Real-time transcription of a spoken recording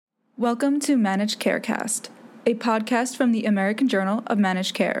Welcome to Managed Carecast, a podcast from the American Journal of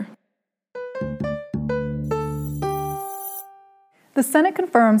Managed Care. The Senate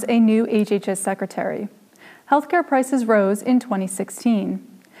confirms a new HHS secretary. Healthcare prices rose in 2016,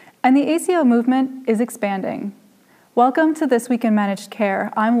 and the ACO movement is expanding. Welcome to This Week in Managed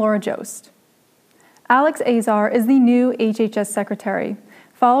Care. I'm Laura Jost. Alex Azar is the new HHS secretary,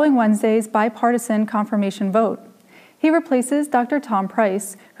 following Wednesday's bipartisan confirmation vote. He replaces Dr. Tom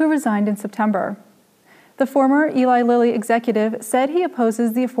Price, who resigned in September. The former Eli Lilly executive said he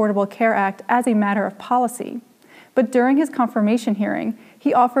opposes the Affordable Care Act as a matter of policy. But during his confirmation hearing,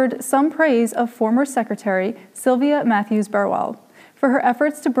 he offered some praise of former Secretary Sylvia Matthews Burwell for her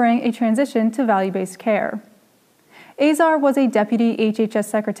efforts to bring a transition to value-based care. Azar was a deputy HHS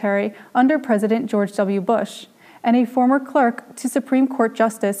secretary under President George W. Bush and a former clerk to Supreme Court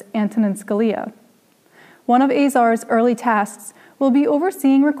Justice Antonin Scalia. One of Azar's early tasks will be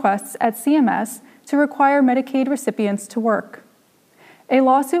overseeing requests at CMS to require Medicaid recipients to work. A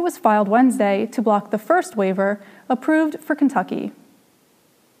lawsuit was filed Wednesday to block the first waiver approved for Kentucky.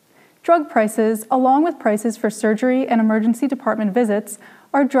 Drug prices, along with prices for surgery and emergency department visits,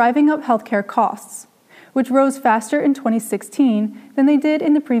 are driving up healthcare costs, which rose faster in 2016 than they did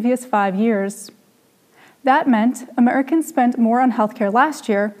in the previous 5 years. That meant Americans spent more on healthcare last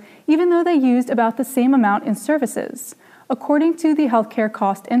year, even though they used about the same amount in services, according to the Healthcare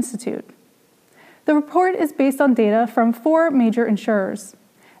Cost Institute. The report is based on data from 4 major insurers: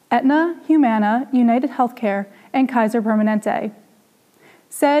 Aetna, Humana, United Healthcare, and Kaiser Permanente.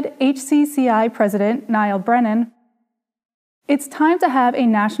 Said HCCI President Niall Brennan, "It's time to have a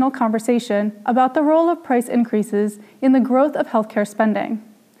national conversation about the role of price increases in the growth of healthcare spending.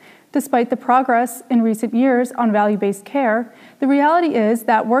 Despite the progress in recent years on value-based care, the reality is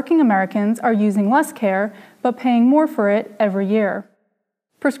that working Americans are using less care but paying more for it every year."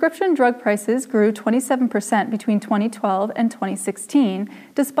 Prescription drug prices grew 27% between 2012 and 2016,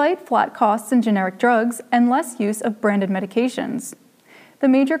 despite flat costs in generic drugs and less use of branded medications. The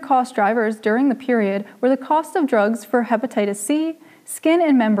major cost drivers during the period were the cost of drugs for hepatitis C, skin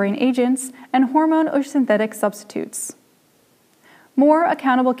and membrane agents, and hormone or synthetic substitutes. More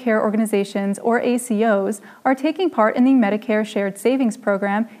accountable care organizations, or ACOs, are taking part in the Medicare Shared Savings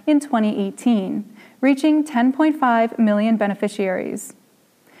Program in 2018, reaching 10.5 million beneficiaries.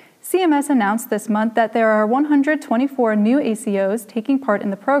 CMS announced this month that there are 124 new ACOs taking part in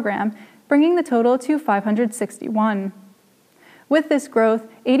the program, bringing the total to 561. With this growth,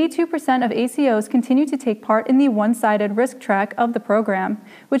 82% of ACOs continue to take part in the one-sided risk track of the program,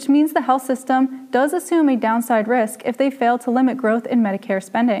 which means the health system does assume a downside risk if they fail to limit growth in Medicare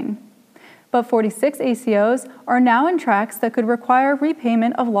spending. But 46 ACOs are now in tracks that could require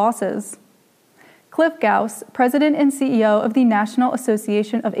repayment of losses. Cliff Gauss, president and CEO of the National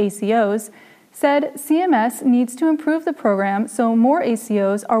Association of ACOs, said CMS needs to improve the program so more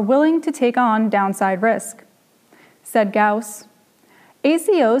ACOs are willing to take on downside risk. Said Gauss,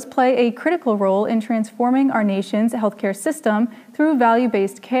 "ACOs play a critical role in transforming our nation's healthcare system through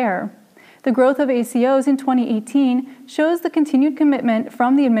value-based care. The growth of ACOs in 2018 shows the continued commitment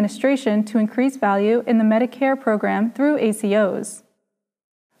from the administration to increase value in the Medicare program through ACOs."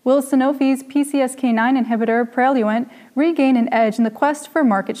 Will Sanofi's PCSK9 inhibitor Praluent regain an edge in the quest for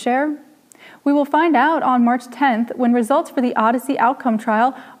market share? We will find out on March 10th when results for the Odyssey outcome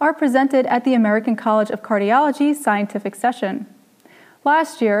trial are presented at the American College of Cardiology scientific session.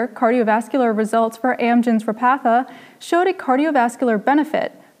 Last year, cardiovascular results for Amgen's Repatha showed a cardiovascular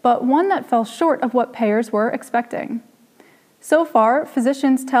benefit, but one that fell short of what payers were expecting. So far,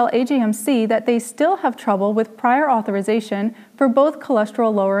 physicians tell AJMC that they still have trouble with prior authorization for both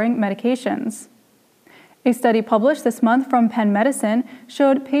cholesterol-lowering medications. A study published this month from Penn Medicine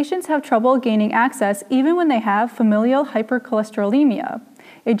showed patients have trouble gaining access even when they have familial hypercholesterolemia,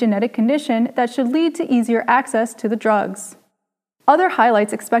 a genetic condition that should lead to easier access to the drugs. Other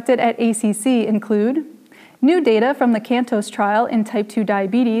highlights expected at ACC include new data from the CANTOS trial in type 2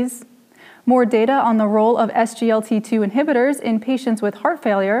 diabetes, more data on the role of SGLT2 inhibitors in patients with heart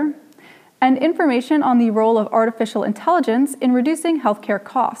failure, and information on the role of artificial intelligence in reducing healthcare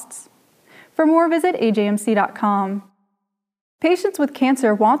costs. For more, visit ajmc.com. Patients with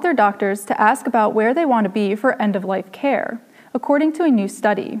cancer want their doctors to ask about where they want to be for end-of-life care, according to a new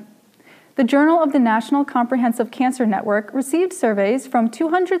study. The Journal of the National Comprehensive Cancer Network received surveys from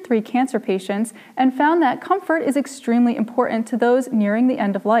 203 cancer patients and found that comfort is extremely important to those nearing the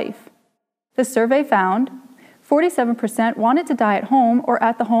end of life. The survey found 47% wanted to die at home or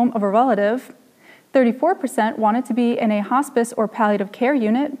at the home of a relative, 34% wanted to be in a hospice or palliative care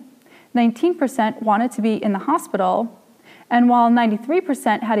unit, 19% wanted to be in the hospital, And while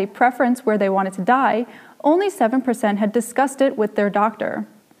 93% had a preference where they wanted to die, only 7% had discussed it with their doctor.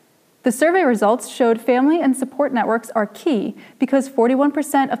 The survey results showed family and support networks are key because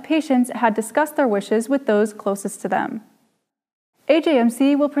 41% of patients had discussed their wishes with those closest to them.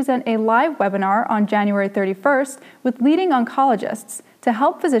 AJMC will present a live webinar on January 31st with leading oncologists to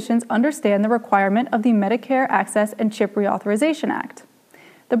help physicians understand the requirement of the Medicare Access and CHIP Reauthorization Act.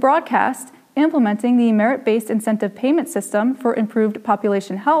 The broadcast, implementing the merit-based incentive payment system for improved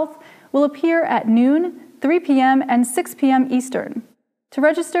population health, will appear at noon, 3 p.m., and 6 p.m. Eastern. To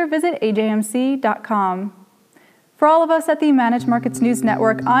register, visit ajmc.com. For all of us at the Managed Markets News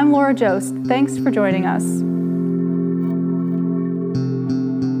Network, I'm Laura Jost. Thanks for joining us.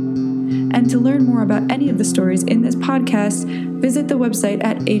 And to learn more about any of the stories in this podcast, visit the website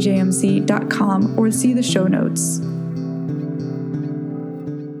at ajmc.com or see the show notes.